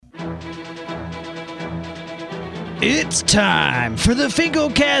It's time for the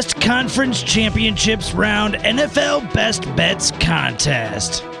FinkelCast Conference Championships Round NFL Best Bets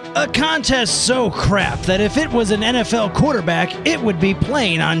Contest. A contest so crap that if it was an NFL quarterback, it would be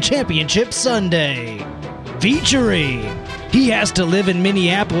playing on Championship Sunday. Featuring, he has to live in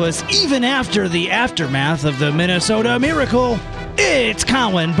Minneapolis even after the aftermath of the Minnesota Miracle. It's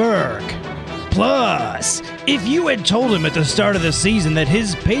Colin Burke. Plus, if you had told him at the start of the season that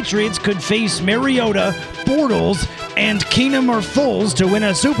his Patriots could face Mariota, Bortles, and Keenum or Foles to win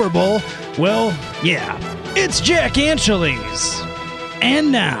a Super Bowl, well, yeah, it's Jack Angeles.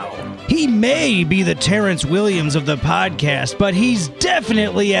 And now, he may be the Terrence Williams of the podcast, but he's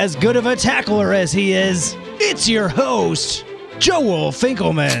definitely as good of a tackler as he is. It's your host, Joel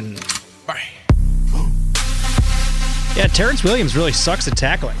Finkelman. Yeah, Terrence Williams really sucks at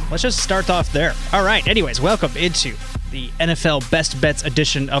tackling. Let's just start off there. All right, anyways, welcome into the NFL Best Bets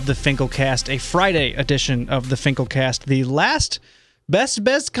edition of the FinkelCast, a Friday edition of the FinkelCast, the last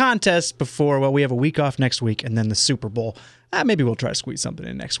best contest before, well, we have a week off next week and then the Super Bowl. Maybe we'll try to squeeze something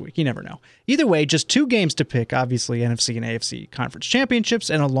in next week. You never know. Either way, just two games to pick, obviously NFC and AFC Conference Championships,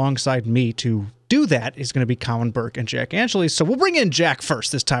 and alongside me to do that is going to be Colin Burke and Jack Angeles. So we'll bring in Jack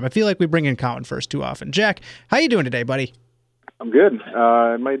first this time. I feel like we bring in Colin first too often. Jack, how you doing today, buddy? I'm good.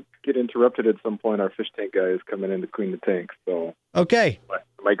 I might get interrupted at some point. Our fish tank guy is coming in to clean the tank, so okay. I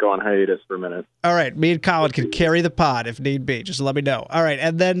might go on hiatus for a minute. All right, me and Colin can carry the pod if need be. Just let me know. All right,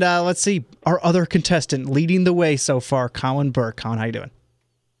 and then let's see, our other contestant leading the way so far, Colin Burke. Colin, how you doing?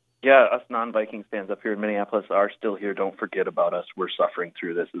 Yeah, us non-Vikings fans up here in Minneapolis are still here. Don't forget about us. We're suffering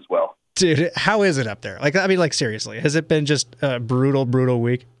through this as well. Dude, how is it up there? Like seriously, has it been just a brutal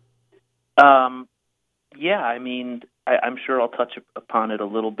week? Yeah, I'm sure I'll touch upon it a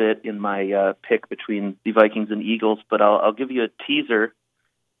little bit in my pick between the Vikings and Eagles, but I'll give you a teaser.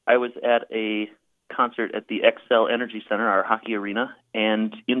 I was at a concert at the XL Energy Center, our hockey arena,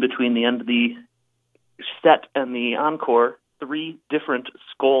 and in between the end of the set and the encore, 3 different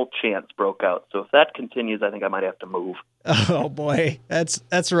Skol chants broke out. So if that continues, I think I might have to move. Oh boy, that's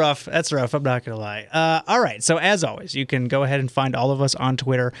rough. That's rough. I'm not gonna lie. All right. So as always, you can go ahead and find all of us on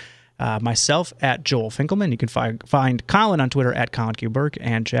Twitter. Myself at Joel Finkelman. You can find Colin on Twitter at Colin Q. Burke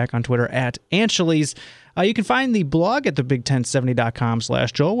and Jack on Twitter at Angeles. You can find the blog at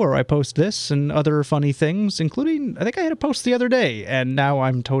thebig1070.com/Joel, where I post this and other funny things, including, I think I had a post the other day, and now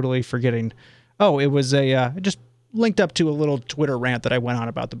I'm totally forgetting. Oh, it was just linked up to a little Twitter rant that I went on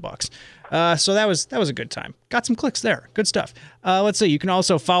about the Bucs. So that was a good time. Got some clicks there. Good stuff. Let's see. You can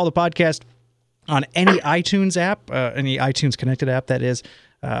also follow the podcast on any iTunes app, any iTunes connected app that is.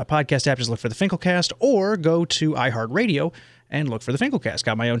 Podcast app, just look for the FinkelCast, or go to iHeartRadio and look for the FinkelCast.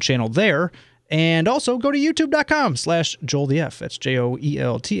 Got my own channel there. And also go to youtube.com/JoelTheF. That's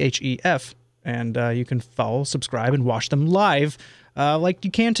JoelThef. And you can follow, subscribe, and watch them live like you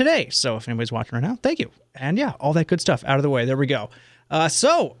can today. So if anybody's watching right now, thank you. And yeah, all that good stuff out of the way. There we go.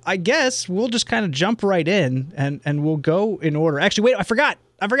 So I guess we'll just kind of jump right in and we'll go in order. Actually, wait, I forgot.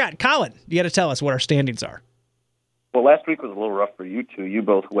 Colin, you got to tell us what our standings are. Well, last week was a little rough for you two. You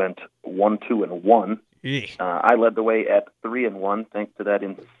both went 1-2-1. I led the way at 3-1, thanks to that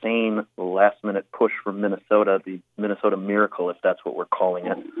insane last-minute push from Minnesota, the Minnesota Miracle, if that's what we're calling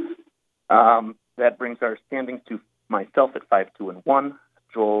it. That brings our standings to myself at 5-2-1,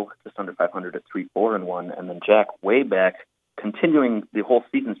 Joel just under 500 at 3-4-1, and then Jack way back, continuing the whole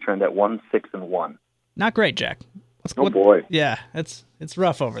season's trend at 1-6-1. Not great, Jack. Boy. Yeah, it's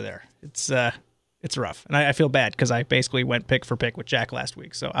rough over there. It's rough, and I feel bad because I basically went pick for pick with Jack last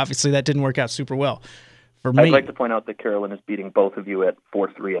week, so obviously that didn't work out super well for me. I'd like to point out that Carolyn is beating both of you at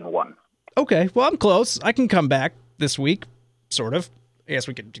 4-3-1. Okay, well, I'm close. I can come back this week, sort of. I guess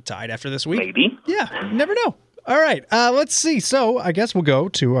we could be tied after this week. Maybe. Yeah, you never know. All right, let's see. So I guess we'll go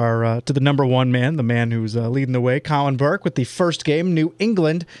to our to the number one man, the man who's leading the way, Colin Burke, with the first game, New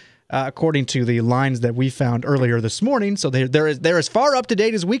England. According to the lines that we found earlier this morning. So they're as far up to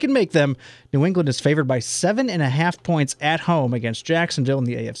date as we can make them. New England is favored by 7.5 points at home against Jacksonville in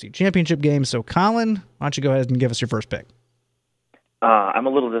the AFC Championship game. So, Colin, why don't you go ahead and give us your first pick? I'm a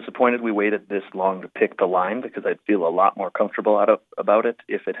little disappointed we waited this long to pick the line because I'd feel a lot more comfortable about it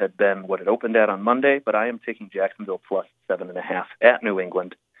if it had been what it opened at on Monday. But I am taking Jacksonville plus 7.5 at New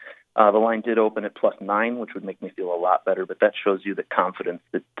England. The line did open at +9, which would make me feel a lot better, but that shows you the confidence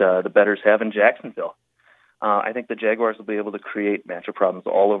that the bettors have in Jacksonville. I think the Jaguars will be able to create matchup problems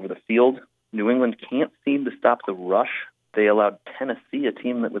all over the field. New England can't seem to stop the rush. They allowed Tennessee, a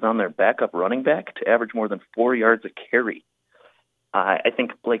team that was on their backup running back, to average more than 4 yards a carry. I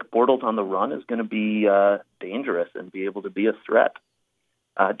think Blake Bortles on the run is going to be dangerous and be able to be a threat.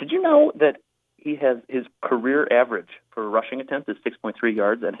 Did you know that he has his career average for rushing attempts is 6.3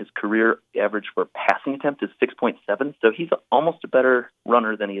 yards, and his career average for passing attempts is 6.7? So he's almost a better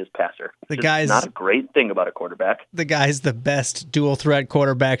runner than he is passer. The guy's not a great thing about a quarterback. The guy's the best dual threat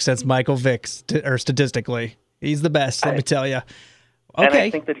quarterback since Michael Vick, or statistically. He's the best, let me tell you. Okay. And I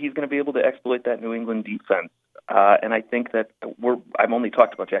think that he's going to be able to exploit that New England defense. And I think that I've only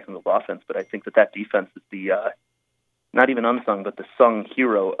talked about Jacksonville's offense, but I think that defense is the not even unsung, but the sung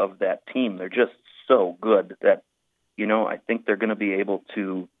hero of that team. They're just so good that, I think they're going to be able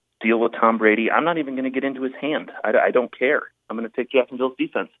to deal with Tom Brady. I'm not even going to get into his hand. I don't care. I'm going to take Jacksonville's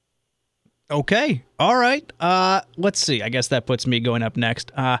defense. Okay. All right. Let's see. I guess that puts me going up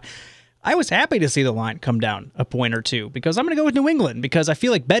next. I was happy to see the line come down a point or two because I'm going to go with New England because I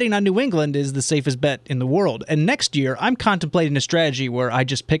feel like betting on New England is the safest bet in the world. And next year, I'm contemplating a strategy where I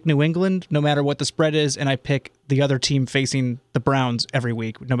just pick New England no matter what the spread is, and I pick the other team facing the Browns every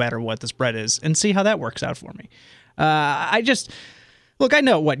week no matter what the spread is, and see how that works out for me. I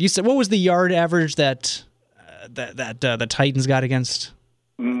know what you said. What was the yard average that the Titans got against?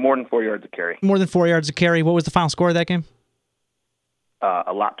 More than 4 yards a carry. More than 4 yards a carry. What was the final score of that game?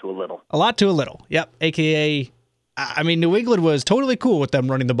 A lot to a little. A lot to a little. Yep. AKA, New England was totally cool with them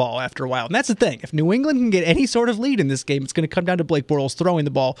running the ball after a while. And that's the thing. If New England can get any sort of lead in this game, it's going to come down to Blake Bortles throwing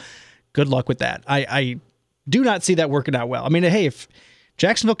the ball. Good luck with that. I do not see that working out well. Hey, if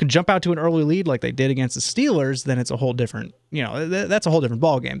Jacksonville can jump out to an early lead like they did against the Steelers, then it's a whole different, that's a whole different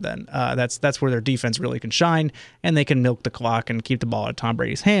ball game then. That's where their defense really can shine, and they can milk the clock and keep the ball out of Tom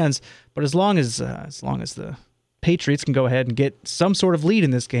Brady's hands. But as long as the Patriots can go ahead and get some sort of lead in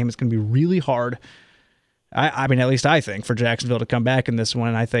this game, it's going to be really hard. At least I think, for Jacksonville to come back in this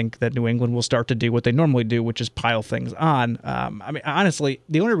one. I think that New England will start to do what they normally do, which is pile things on. Honestly,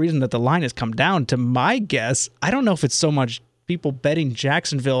 the only reason that the line has come down, to my guess, I don't know if it's so much people betting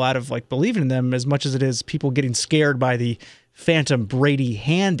Jacksonville out of believing in them as much as it is people getting scared by the phantom Brady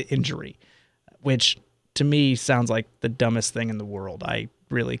hand injury, which to me sounds like the dumbest thing in the world. I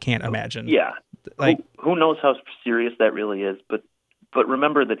really can't imagine. Yeah. Who knows how serious that really is, but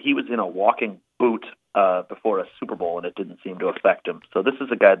remember that he was in a walking boot before a Super Bowl, and it didn't seem to affect him. So this is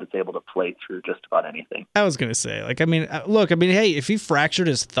a guy that's able to play through just about anything. I was going to say, hey, if he fractured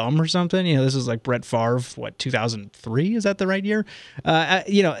his thumb or something, this is like Brett Favre, 2003? Is that the right year?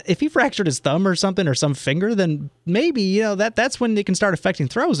 If he fractured his thumb or something, or some finger, then maybe, that's when they can start affecting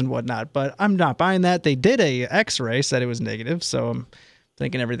throws and whatnot. But I'm not buying that. They did a X-ray, said it was negative, so I'm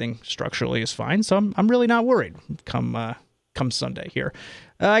thinking everything structurally is fine. So I'm really not worried come Sunday here.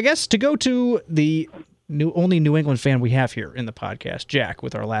 I guess to go to the only New England fan we have here in the podcast, Jack,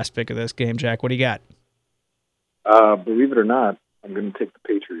 with our last pick of this game. Jack, what do you got? Believe it or not, I'm going to take the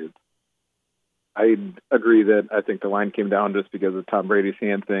Patriots. I agree that I think the line came down just because of Tom Brady's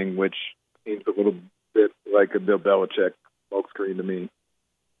hand thing, which seems a little bit like a Bill Belichick smokescreen to me.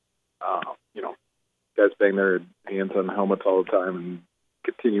 Guys bang their hands on helmets all the time and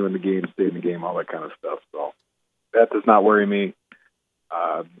continuing the game, stay in the game, all that kind of stuff. So that does not worry me.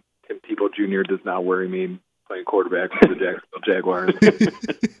 Tim Tebow Jr. does not worry me playing quarterback for the Jacksonville Jaguars.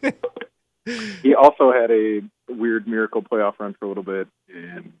 He also had a weird miracle playoff run for a little bit,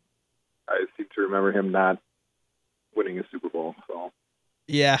 and I seem to remember him not winning a Super Bowl. So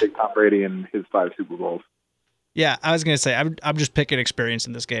yeah, take Tom Brady and his 5 Super Bowls. Yeah, I was going to say, I'm just picking experience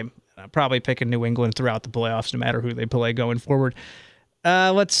in this game. I'm probably picking New England throughout the playoffs, no matter who they play going forward.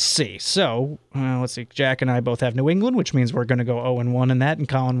 Let's see. So, let's see. Jack and I both have New England, which means we're going to go 0-1 in that, and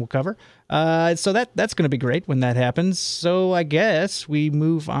Colin will cover. So that's going to be great when that happens. So I guess we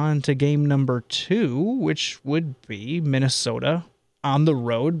move on to game number 2, which would be Minnesota on the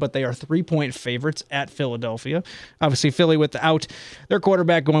road, but they are 3-point favorites at Philadelphia. Obviously, Philly without their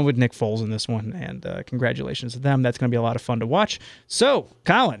quarterback, going with Nick Foles in this one, and congratulations to them. That's going to be a lot of fun to watch. So,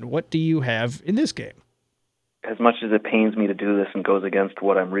 Colin, what do you have in this game? As much as it pains me to do this and goes against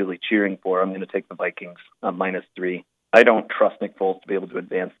what I'm really cheering for, I'm going to take the Vikings on -3. I don't trust Nick Foles to be able to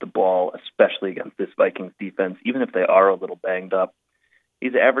advance the ball, especially against this Vikings defense, even if they are a little banged up.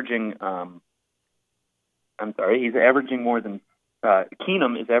 He's averaging more than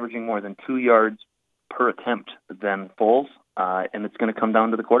Keenum is averaging more than 2 yards per attempt than Foles, and it's going to come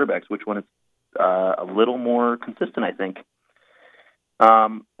down to the quarterbacks, which one is a little more consistent, I think.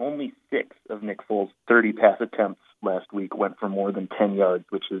 Only 6 of Nick Foles' 30 pass attempts last week went for more than 10 yards,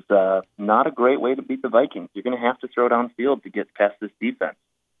 which is not a great way to beat the Vikings. You're going to have to throw downfield to get past this defense.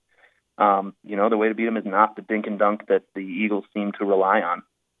 The way to beat them is not the dink and dunk that the Eagles seem to rely on.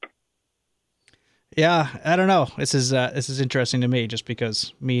 Yeah, I don't know. This is interesting to me, just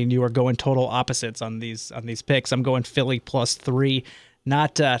because me and you are going total opposites on these picks. I'm going Philly +3.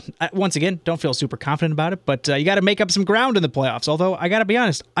 Not once again, don't feel super confident about it, but you got to make up some ground in the playoffs. Although I got to be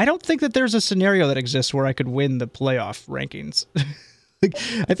honest, I don't think that there's a scenario that exists where I could win the playoff rankings.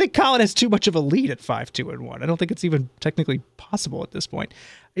 I think Colin has too much of a lead at 5-2-1. I don't think it's even technically possible at this point.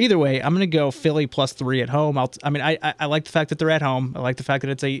 Either way, I'm going to go Philly +3 at home. I like the fact that they're at home. I like the fact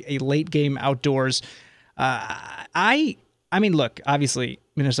that it's a late game outdoors. Look, obviously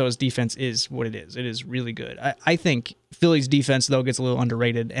Minnesota's defense is what it is. It is really good. I think Philly's defense, though, gets a little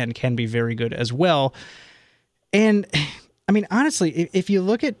underrated and can be very good as well. And honestly, if you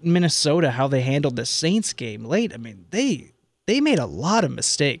look at Minnesota, how they handled the Saints game late, they made a lot of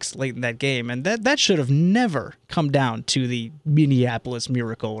mistakes late in that game, and that should have never come down to the Minneapolis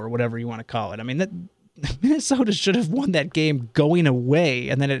Miracle or whatever you want to call it. Minnesota should have won that game going away,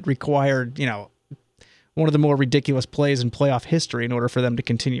 and then it required, one of the more ridiculous plays in playoff history in order for them to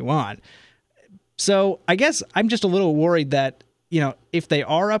continue on. So I guess I'm just a little worried that, if they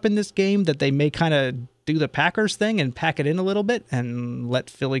are up in this game, that they may kind of do the Packers thing and pack it in a little bit and let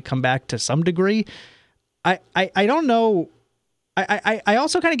Philly come back to some degree. I don't know. I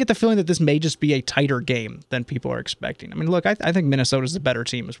also kind of get the feeling that this may just be a tighter game than people are expecting. Look, I think Minnesota's the better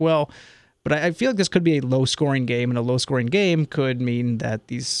team as well, but I feel like this could be a low-scoring game, and a low-scoring game could mean that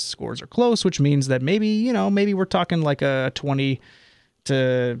these scores are close, which means that maybe we're talking like a 20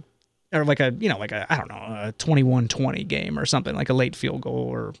 to, or like a 21-20 game or something, like a late field goal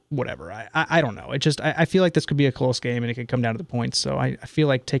or whatever. I don't know. I feel like this could be a close game, and it could come down to the points. So I feel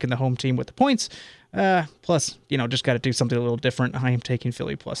like taking the home team with the points. Plus, just got to do something a little different. I am taking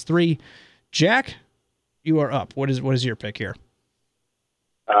Philly +3. Jack, you are up. What is your pick here?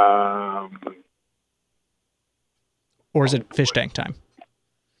 Or is it fish tank time?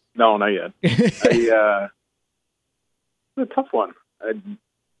 No, not yet. It's a tough one. I,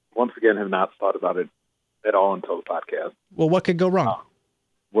 once again, have not thought about it at all until the podcast. Well, what could go wrong?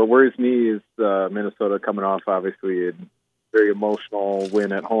 What worries me is Minnesota coming off, obviously, a very emotional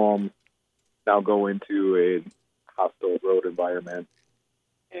win at home. Now go into a hostile road environment.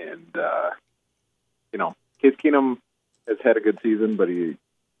 And, Case Keenum has had a good season, but he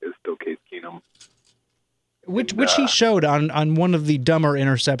is still Case Keenum. Which he showed on one of the dumber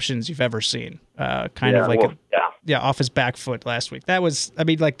interceptions you've ever seen. Off his back foot last week. That was,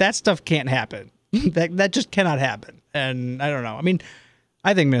 that stuff can't happen. that just cannot happen. And I don't know.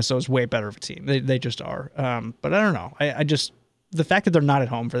 I think Minnesota's way better of a team. They just are. But I don't know. I just, the fact that they're not at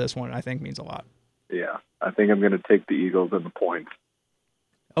home for this one, I think means a lot. Yeah. I think I'm going to take the Eagles and the points.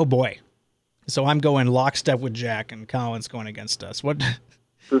 Oh boy. So I'm going lockstep with Jack, and Colin's going against us. What?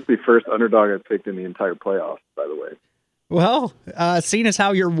 This is the first underdog I've picked in the entire playoffs, by the way. Well, seeing as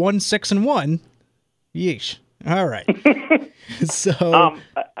how you're 1-6-1, yeesh. All right. So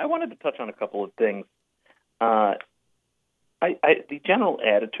I wanted to touch on a couple of things. The general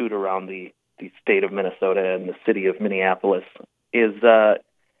attitude around the state of Minnesota and the city of Minneapolis is a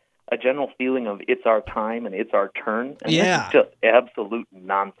general feeling of it's our time and it's our turn. And This is just absolute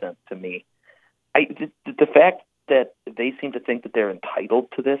nonsense to me. The fact that they seem to think that they're entitled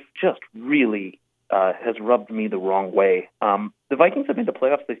to this just really has rubbed me the wrong way. The Vikings have made the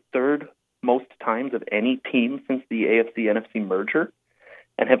playoffs the third most times of any team since the AFC-NFC merger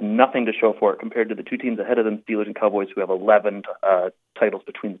and have nothing to show for it compared to the two teams ahead of them, Steelers and Cowboys, who have 11 titles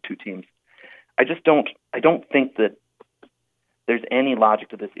between the two teams. I don't think that there's any logic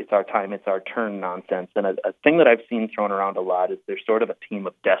to this it's our time, it's our turn nonsense. And a thing that I've seen thrown around a lot is they're sort of a team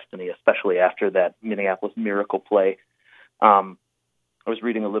of destiny, especially after that Minneapolis Miracle play. I was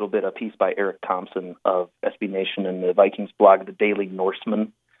reading a piece by Eric Thompson of SB Nation and the Vikings blog, The Daily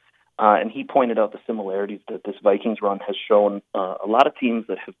Norseman, and he pointed out the similarities that this Vikings run has shown a lot of teams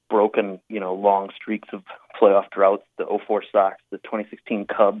that have broken, long streaks of playoff droughts. The 2004 Sox, the 2016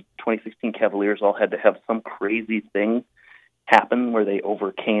 Cubs, 2016 Cavaliers all had to have some crazy thing happen where they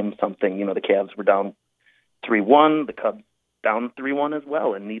overcame something. The Cavs were down 3-1, the Cubs down 3-1 as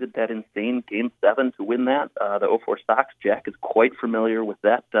well, and needed that insane Game 7 to win that. The 2004 Sox, Jack is quite familiar with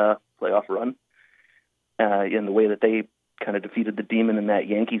that playoff run in the way that they kind of defeated the Demon in that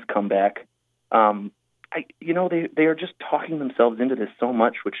Yankees comeback. They are just talking themselves into this so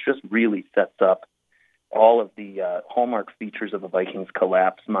much, which just really sets up all of the hallmark features of a Vikings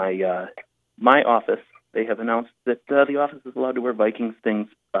collapse. My office, they have announced that the office is allowed to wear Vikings things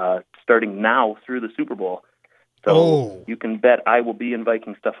starting now through the Super Bowl. So you can bet I will be in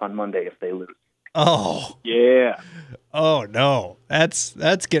Viking stuff on Monday if they lose. Oh. Yeah. Oh, no. That's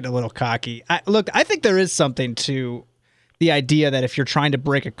getting a little cocky. I think there is something to the idea that if you're trying to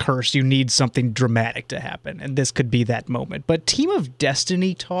break a curse, you need something dramatic to happen, and this could be that moment. But Team of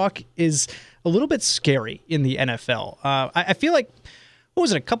Destiny talk is a little bit scary in the NFL. I feel like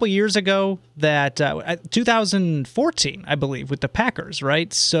was it, a couple years ago that 2014, I believe, with the Packers,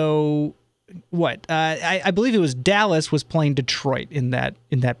 right? So what? I believe it was Dallas was playing Detroit in that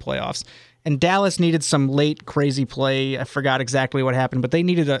playoffs. And Dallas needed some late crazy play. I forgot exactly what happened, but they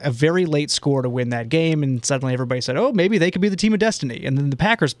needed a very late score to win that game. And suddenly everybody said, oh, maybe they could be the team of destiny. And then the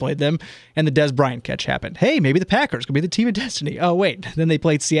Packers played them, and the Dez Bryant catch happened. Hey, maybe the Packers could be the team of destiny. Oh, wait. Then they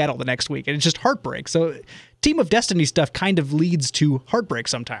played Seattle the next week, and it's just heartbreak. So team of destiny stuff kind of leads to heartbreak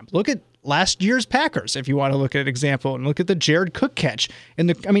sometimes. Look at last year's Packers, if you want to look at an example, and look at the Jared Cook catch. And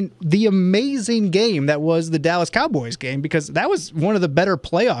the amazing game that was the Dallas Cowboys game, because that was one of the better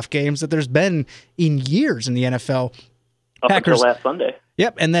playoff games that there's been in years in the NFL. Until last Sunday.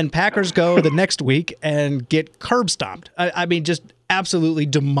 Yep, and then Packers go the next week and get curb stomped. Just absolutely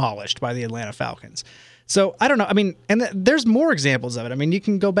demolished by the Atlanta Falcons. So, I don't know. And there's more examples of it. You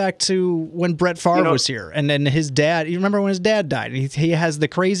can go back to when Brett Favre was here, and then his dad, you remember when his dad died? He has the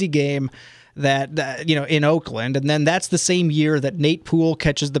crazy game that in Oakland, and then that's the same year that Nate Poole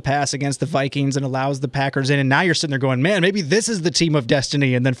catches the pass against the Vikings and allows the Packers in, and now you're sitting there going, man, maybe this is the team of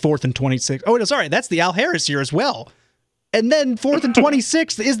destiny, and then 4th and 26. Oh, no, sorry, that's the Al Harris year as well. And then 4th and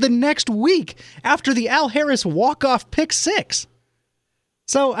 26 is the next week after the Al Harris walk-off pick 6.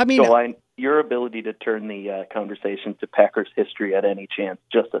 So, your ability to turn the conversation to Packers history at any chance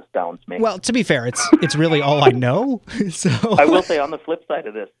just astounds me. Well, to be fair, it's really all I know. So I will say on the flip side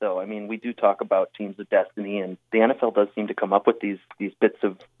of this, though, we do talk about teams of destiny, and the NFL does seem to come up with these bits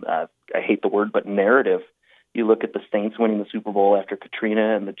of, I hate the word, but narrative. You look at the Saints winning the Super Bowl after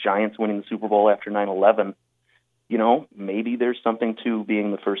Katrina and the Giants winning the Super Bowl after 9/11. Maybe there's something to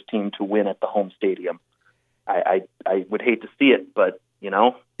being the first team to win at the home stadium. I would hate to see it, but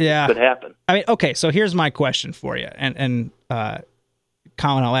yeah, it could happen. Okay, so here's my question for you, and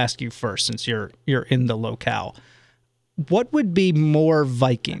Colin, I'll ask you first since you're in the locale. What would be more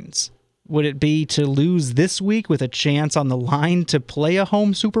Vikings? Would it be to lose this week with a chance on the line to play a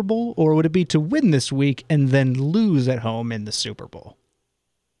home Super Bowl, or would it be to win this week and then lose at home in the Super Bowl?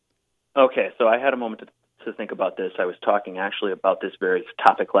 Okay, so I had a moment to think about this. I was talking actually about this very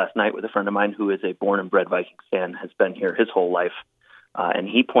topic last night with a friend of mine who is a born and bred Vikings fan, has been here his whole life. And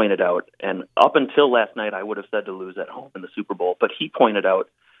he pointed out, and up until last night, I would have said to lose at home in the Super Bowl, but he pointed out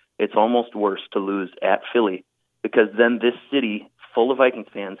it's almost worse to lose at Philly, because then this city full of Vikings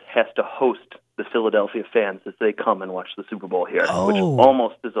fans has to host the Philadelphia fans as they come and watch the Super Bowl here, which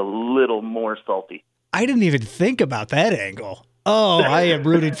almost is a little more salty. I didn't even think about that angle. Oh, I am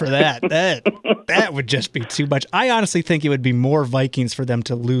rooting for that. That would just be too much. I honestly think it would be more Vikings for them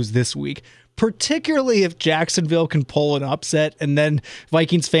to lose this week, particularly if Jacksonville can pull an upset, and then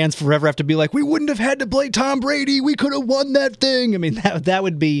Vikings fans forever have to be like, we wouldn't have had to play Tom Brady. We could have won that thing. That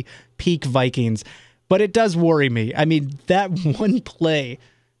would be peak Vikings. But it does worry me. That one play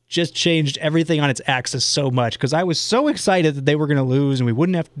just changed everything on its axis so much, because I was so excited that they were going to lose and we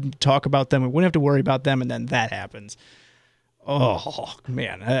wouldn't have to talk about them. We wouldn't have to worry about them, and then that happens. Oh,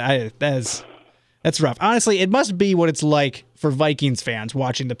 man, that's rough. Honestly, it must be what it's like for Vikings fans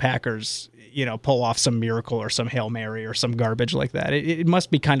watching the Packers, pull off some miracle or some Hail Mary or some garbage like that. It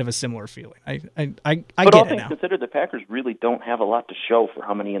must be kind of a similar feeling. I but get all it things now. considered, the Packers really don't have a lot to show for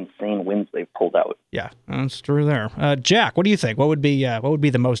how many insane wins they've pulled out. Yeah, that's true there. Jack, what do you think? What would be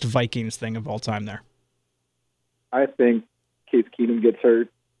the most Vikings thing of all time there? I think Case Keenum gets hurt.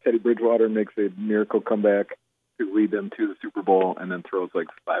 Teddy Bridgewater makes a miracle comeback to lead them to the Super Bowl, and then throws like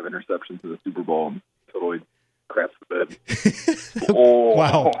 5 interceptions in the Super Bowl and totally craps the bed.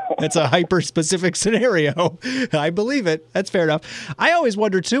 Wow, that's a hyper-specific scenario. I believe it. That's fair enough. I always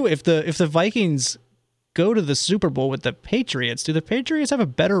wonder too, if the Vikings go to the Super Bowl with the Patriots, do the Patriots have a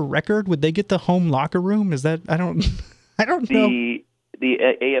better record? Would they get the home locker room? Is that I don't know. The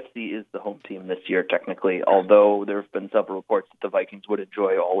AFC is the home team this year, technically, although there have been several reports that the Vikings would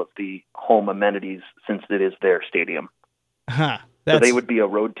enjoy all of the home amenities since it is their stadium. So they would be a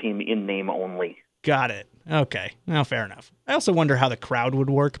road team in name only. Got it. Okay. Well, fair enough. I also wonder how the crowd would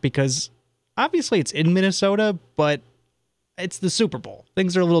work, because obviously it's in Minnesota, but it's the Super Bowl.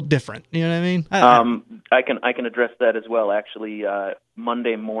 Things are a little different. You know what I mean? I can address that as well. Actually,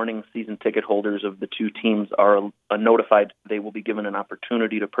 Monday morning, season ticket holders of the two teams are notified they will be given an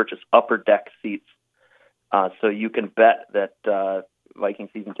opportunity to purchase upper deck seats. So you can bet that Viking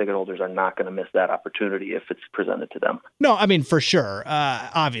season ticket holders are not going to miss that opportunity if it's presented to them. No, for sure,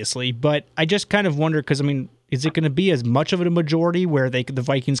 obviously. But I just kind of wonder, because, is it going to be as much of a majority where the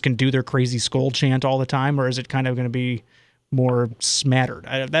Vikings can do their crazy Skol chant all the time, or is it kind of going to be more smattered?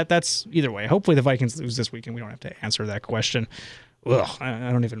 That's either way. Hopefully the Vikings lose this week and we don't have to answer that question. Ugh,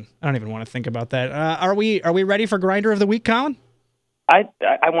 I don't even want to think about that. Are we ready for Grinder of the Week, Colin?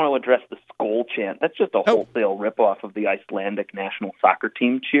 I want to address the Skol chant. That's just a wholesale ripoff of the Icelandic national soccer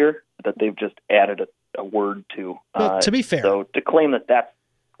team cheer that they've just added a word to. But to be fair, so to claim that that's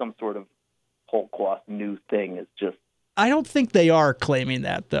some sort of whole cloth new thing is just. I don't think they are claiming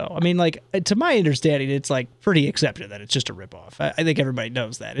that, though. I mean, like, to my understanding, it's, like, pretty accepted that it's just a ripoff. I think everybody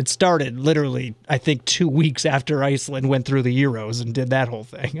knows that. It started literally, I think, 2 weeks after Iceland went through the Euros and did that whole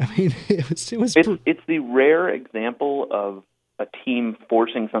thing. I mean, it's the rare example of a team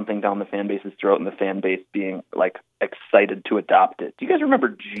forcing something down the fan base's throat and the fan base being, like, excited to adopt it. Do you guys remember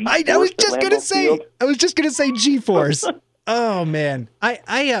G-Force? I was just going to say G-Force. Oh man,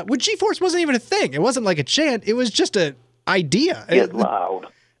 when G-Force wasn't even a thing. It wasn't like a chant. It was just an idea. Get loud.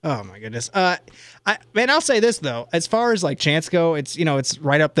 Oh my goodness. I'll say this though. As far as like chants go, it's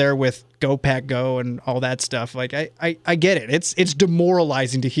right up there with Go Pack Go and all that stuff. Like I get it. It's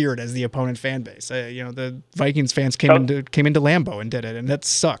demoralizing to hear it as the opponent fan base. The Vikings fans came into Lambeau and did it, and that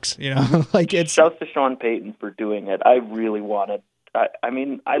sucks. Like it's. Shouts to Sean Payton for doing it. I really wanted.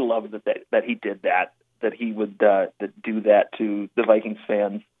 I love that he did that. That he would do that to the Vikings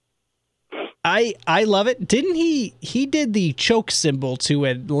fans. I love it. Didn't he did the choke symbol to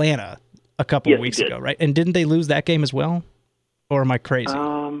a couple of weeks ago, right? And didn't they lose that game as well? Or am I crazy?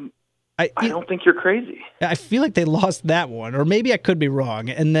 I don't think you're crazy. I feel like they lost that one, or maybe I could be wrong.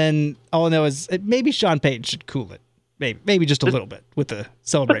 And then all I know is maybe Sean Payton should cool it. Maybe just a little bit with the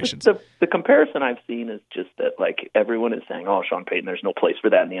celebrations. The comparison I've seen is just that, like, everyone is saying, oh, Sean Payton, there's no place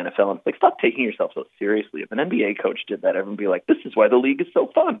for that in the NFL. And it's like, stop taking yourself so seriously. If an NBA coach did that, everyone would be like, this is why the league is so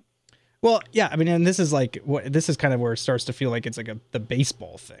fun. Well, yeah, I mean, and this is kind of where it starts to feel like it's like the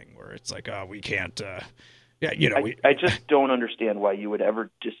baseball thing, where it's like, oh, we can't, I just don't understand why you would ever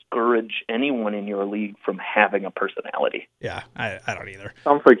discourage anyone in your league from having a personality. Yeah, I don't either.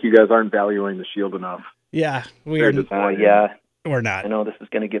 Sounds like you guys aren't valuing the Shield enough. Yeah, we're not. I know this is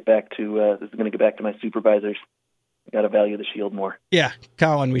going to get back to my supervisors. Got to value the Shield more. Yeah,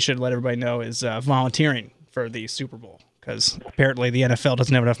 Colin, we should let everybody know, is volunteering for the Super Bowl because apparently the NFL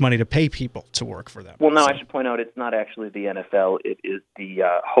doesn't have enough money to pay people to work for them. Well, no, I should point out it's not actually the NFL. It is the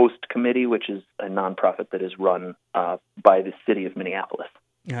host committee, which is a nonprofit that is run by the city of Minneapolis.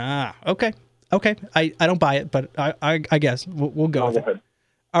 Ah, okay. I don't buy it, but I guess we'll go with it.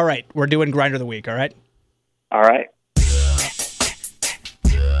 All right, we're doing Grinder of the Week, all right? All right.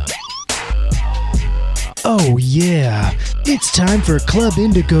 Oh yeah, it's time for Club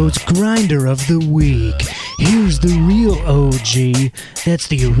Indigo's Grinder of the Week. Here's the real OG, that's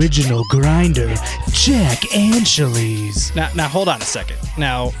the original grinder, Jack Angeles. Now hold on a second.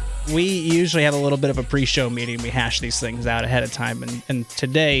 Now, we usually have a little bit of a pre-show meeting. We hash these things out ahead of time, and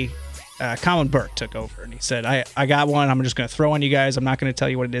today, Colin Burke took over, and he said, I got one, I'm just going to throw on you guys. I'm not going to tell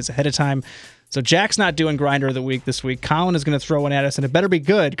you what it is ahead of time. So Jack's not doing Grinder of the Week this week. Colin is going to throw one at us, and it better be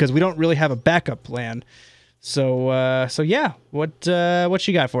good because we don't really have a backup plan. So yeah, what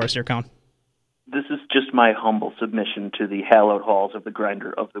you got for us here, Colin? This is just my humble submission to the hallowed halls of the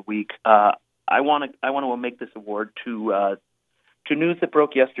Grinder of the Week. I want to make this award to news that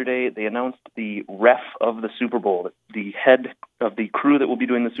broke yesterday. They announced the ref of the Super Bowl, the head of the crew that will be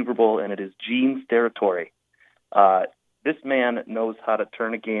doing the Super Bowl, and it is Gene Steratore. This man knows how to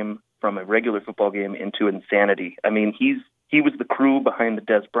turn a game from a regular football game into insanity. I mean, he was the crew behind the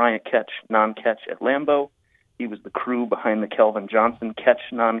Des Bryant catch, non-catch at Lambeau. He was the crew behind the Kelvin Johnson catch,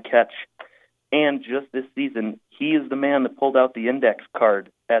 non-catch. And just this season, he is the man that pulled out the index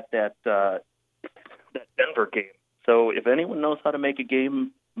card at that Denver game. So if anyone knows how to make a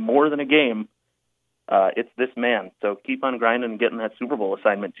game more than a game, it's this man. So keep on grinding and getting that Super Bowl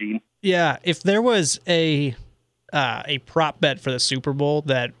assignment, Gene. Yeah, if there was a prop bet for the Super Bowl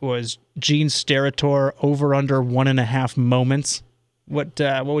that was Gene Steratore over under 1.5 moments, what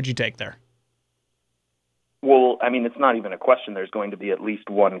would you take there? Well, I mean, it's not even a question. There's going to be at least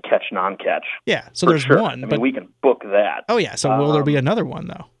one catch, non-catch. Yeah, so there's sure. one. I mean, we can book that. Oh, yeah, so will there be another one,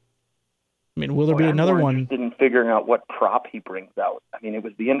 though? I mean, will there be another one? I'm interested in figuring out what prop he brings out. I mean, it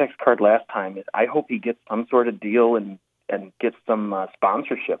was the index card last time. I hope he gets some sort of deal and gets some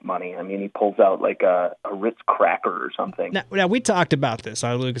sponsorship money. I mean, he pulls out like a Ritz cracker or something. Now, we talked about this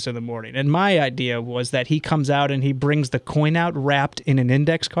on Lucas in the Morning, and my idea was that he comes out and he brings the coin out wrapped in an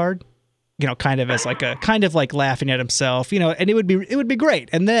index card. Kind of as like laughing at himself, and it would be great.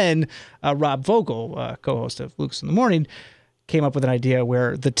 And then Rob Vogel, co-host of Lucas in the Morning, came up with an idea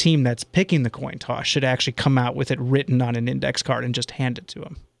where the team that's picking the coin toss should actually come out with it written on an index card and just hand it to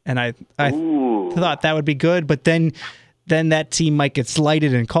him. And I thought that would be good, but then that team might get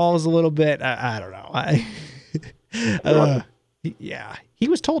slighted in calls a little bit. I don't know. Yeah, he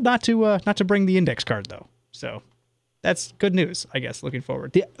was told not to bring the index card though. So That's good news, I guess, looking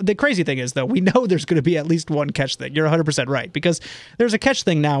forward. The crazy thing is, though, we know there's going to be at least one catch thing. You're 100% right, because there's a catch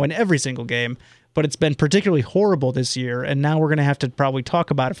thing now in every single game, but it's been particularly horrible this year, and now we're going to have to probably talk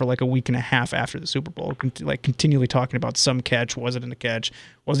about it for like a week and a half after the Super Bowl, like continually talking about some catch. Was it in the catch?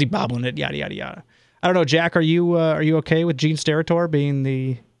 Was he bobbling it? Yada, yada, yada. I don't know, Jack, are you okay with Gene Steratore being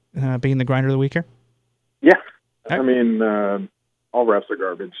the grinder of the week here? Yeah. Okay. I mean, all refs are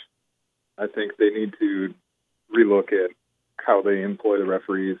garbage. I think they need to relook at how they employ the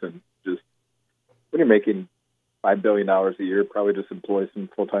referees, and just when you're making $5 billion a year, probably just employ some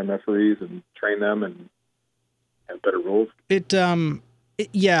full-time referees and train them and have better rules. The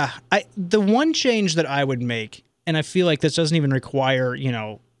one change that I would make, and I feel like this doesn't even require,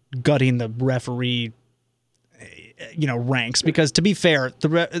 gutting the referee, ranks, because to be fair,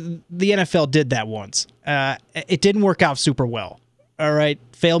 the NFL did that once. It didn't work out super well. All right,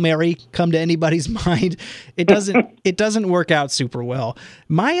 Fail Mary, come to anybody's mind. It doesn't work out super well.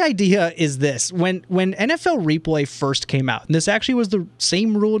 My idea is this: when NFL replay first came out, and this actually was the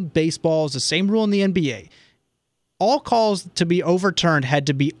same rule in baseball, as the same rule in the NBA. All calls to be overturned had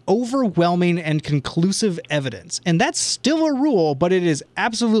to be overwhelming and conclusive evidence. And that's still a rule, but it is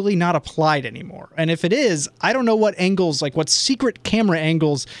absolutely not applied anymore. And if it is, I don't know what angles, like what secret camera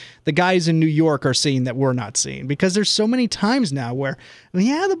angles the guys in New York are seeing that we're not seeing. Because there's so many times now where,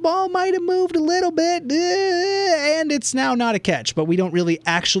 the ball might have moved a little bit, and it's now not a catch. But we don't really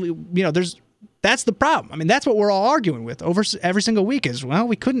actually, that's the problem. I mean, that's what we're all arguing with over every single week is,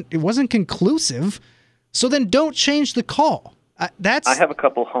 it wasn't conclusive. So then don't change the call. I have a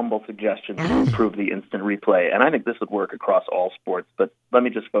couple humble suggestions to improve the instant replay, and I think this would work across all sports, but let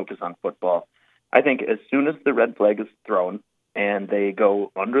me just focus on football. I think as soon as the red flag is thrown and they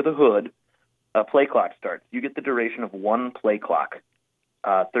go under the hood, a play clock starts. You get the duration of one play clock,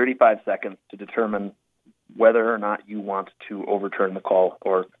 35 seconds, to determine whether or not you want to overturn the call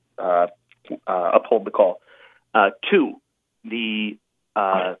or uphold the call. Two, the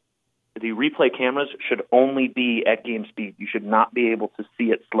replay cameras should only be at game speed. You should not be able to see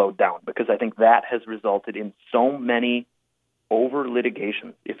it slowed down, because I think that has resulted in so many over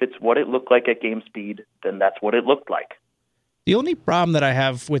litigations. If it's what it looked like at game speed, then that's what it looked like. The only problem that I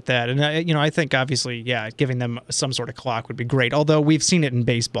have with that, and I think obviously, giving them some sort of clock would be great. Although we've seen it in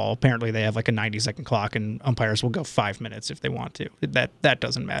baseball. Apparently they have like a 90-second clock, and umpires will go 5 minutes if they want to. That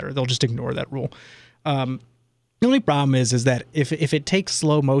doesn't matter. They'll just ignore that rule. The only problem is that if it takes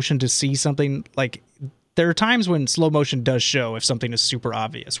slow motion to see something, like there are times when slow motion does show if something is super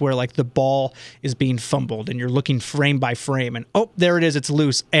obvious, where like the ball is being fumbled and you're looking frame by frame and, there it is, it's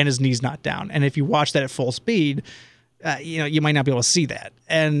loose and his knee's not down. And if you watch that at full speed, you might not be able to see that.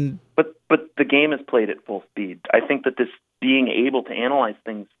 But the game is played at full speed. I think that this being able to analyze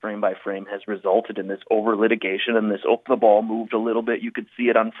things frame by frame has resulted in this over litigation and this, the ball moved a little bit. You could see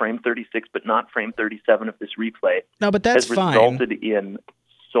it on frame 36, but not frame 37 of this replay. No, but that's has fine. Resulted in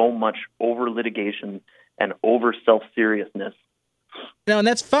so much over litigation and over self-seriousness. No, and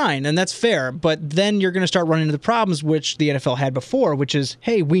that's fine, and that's fair, but then you're going to start running into the problems which the NFL had before, which is,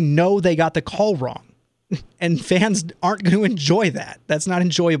 hey, we know they got the call wrong, and fans aren't going to enjoy that. That's not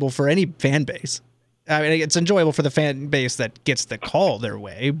enjoyable for any fan base. I mean, it's enjoyable for the fan base that gets the call their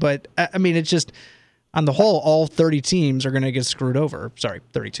way, but I mean, it's just on the whole, all 30 teams are going to get screwed over. Sorry,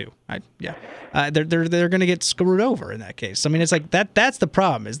 32. They're going to get screwed over in that case. I mean, it's like that. That's the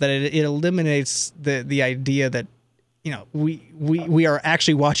problem, is that it eliminates the idea that we are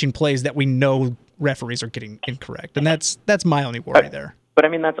actually watching plays that we know referees are getting incorrect, and that's my only worry there. But I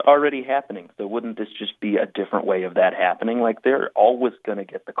mean, that's already happening. So wouldn't this just be a different way of that happening? Like, they're always going to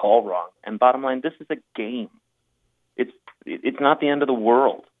get the call wrong. And bottom line, this is a game. It's not the end of the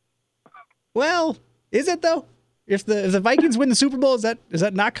world. Well, is it though? If the Vikings win the Super Bowl, is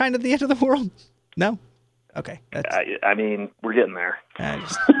that not kind of the end of the world? No. Okay. I mean, we're getting there.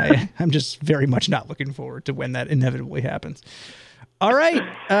 I'm just very much not looking forward to when that inevitably happens. All right.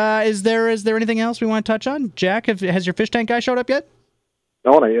 Is there anything else we want to touch on? Jack, has your fish tank guy showed up yet?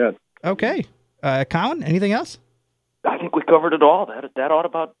 No, not yet. Okay. Colin, anything else? I think we covered it all. That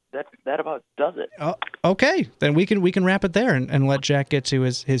about does it. Okay. Then we can wrap it there and let Jack get to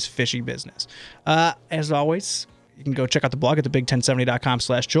his fishy business. As always, you can go check out the blog at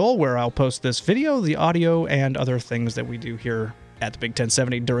thebig1070.com/Joel, where I'll post this video, the audio, and other things that we do here at the Big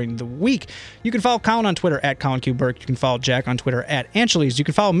 1070 during the week. You can follow Colin on Twitter at Colin Q. Burke. You can follow Jack on Twitter at Angeles. You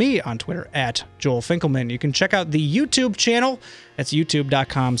can follow me on Twitter at Joel Finkelman. You can check out the YouTube channel. That's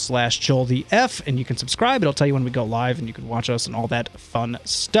youtube.com/JoelTheF, and you can subscribe. It'll tell you when we go live, and you can watch us and all that fun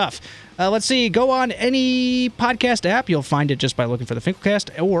stuff. Let's see. Go on any podcast app. You'll find it just by looking for the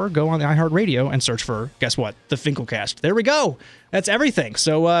FinkelCast, or go on the iHeartRadio and search for, guess what, the FinkelCast. There we go. That's everything.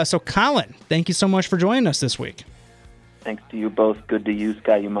 So Colin, thank you so much for joining us this week. Thanks to you both. Good to you,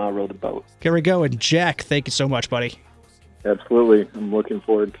 Sky Yuma, row the boat. Here we go. And Jack, thank you so much, buddy. Absolutely. I'm looking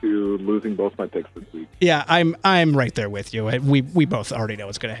forward to losing both my picks this week. Yeah, I'm right there with you. We both already know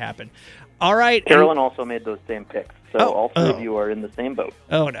what's going to happen. All right. Carolyn also made those same picks, so all three of you are in the same boat.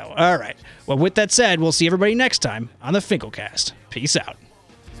 Oh, no. All right. Well, with that said, we'll see everybody next time on the FinkelCast. Peace out.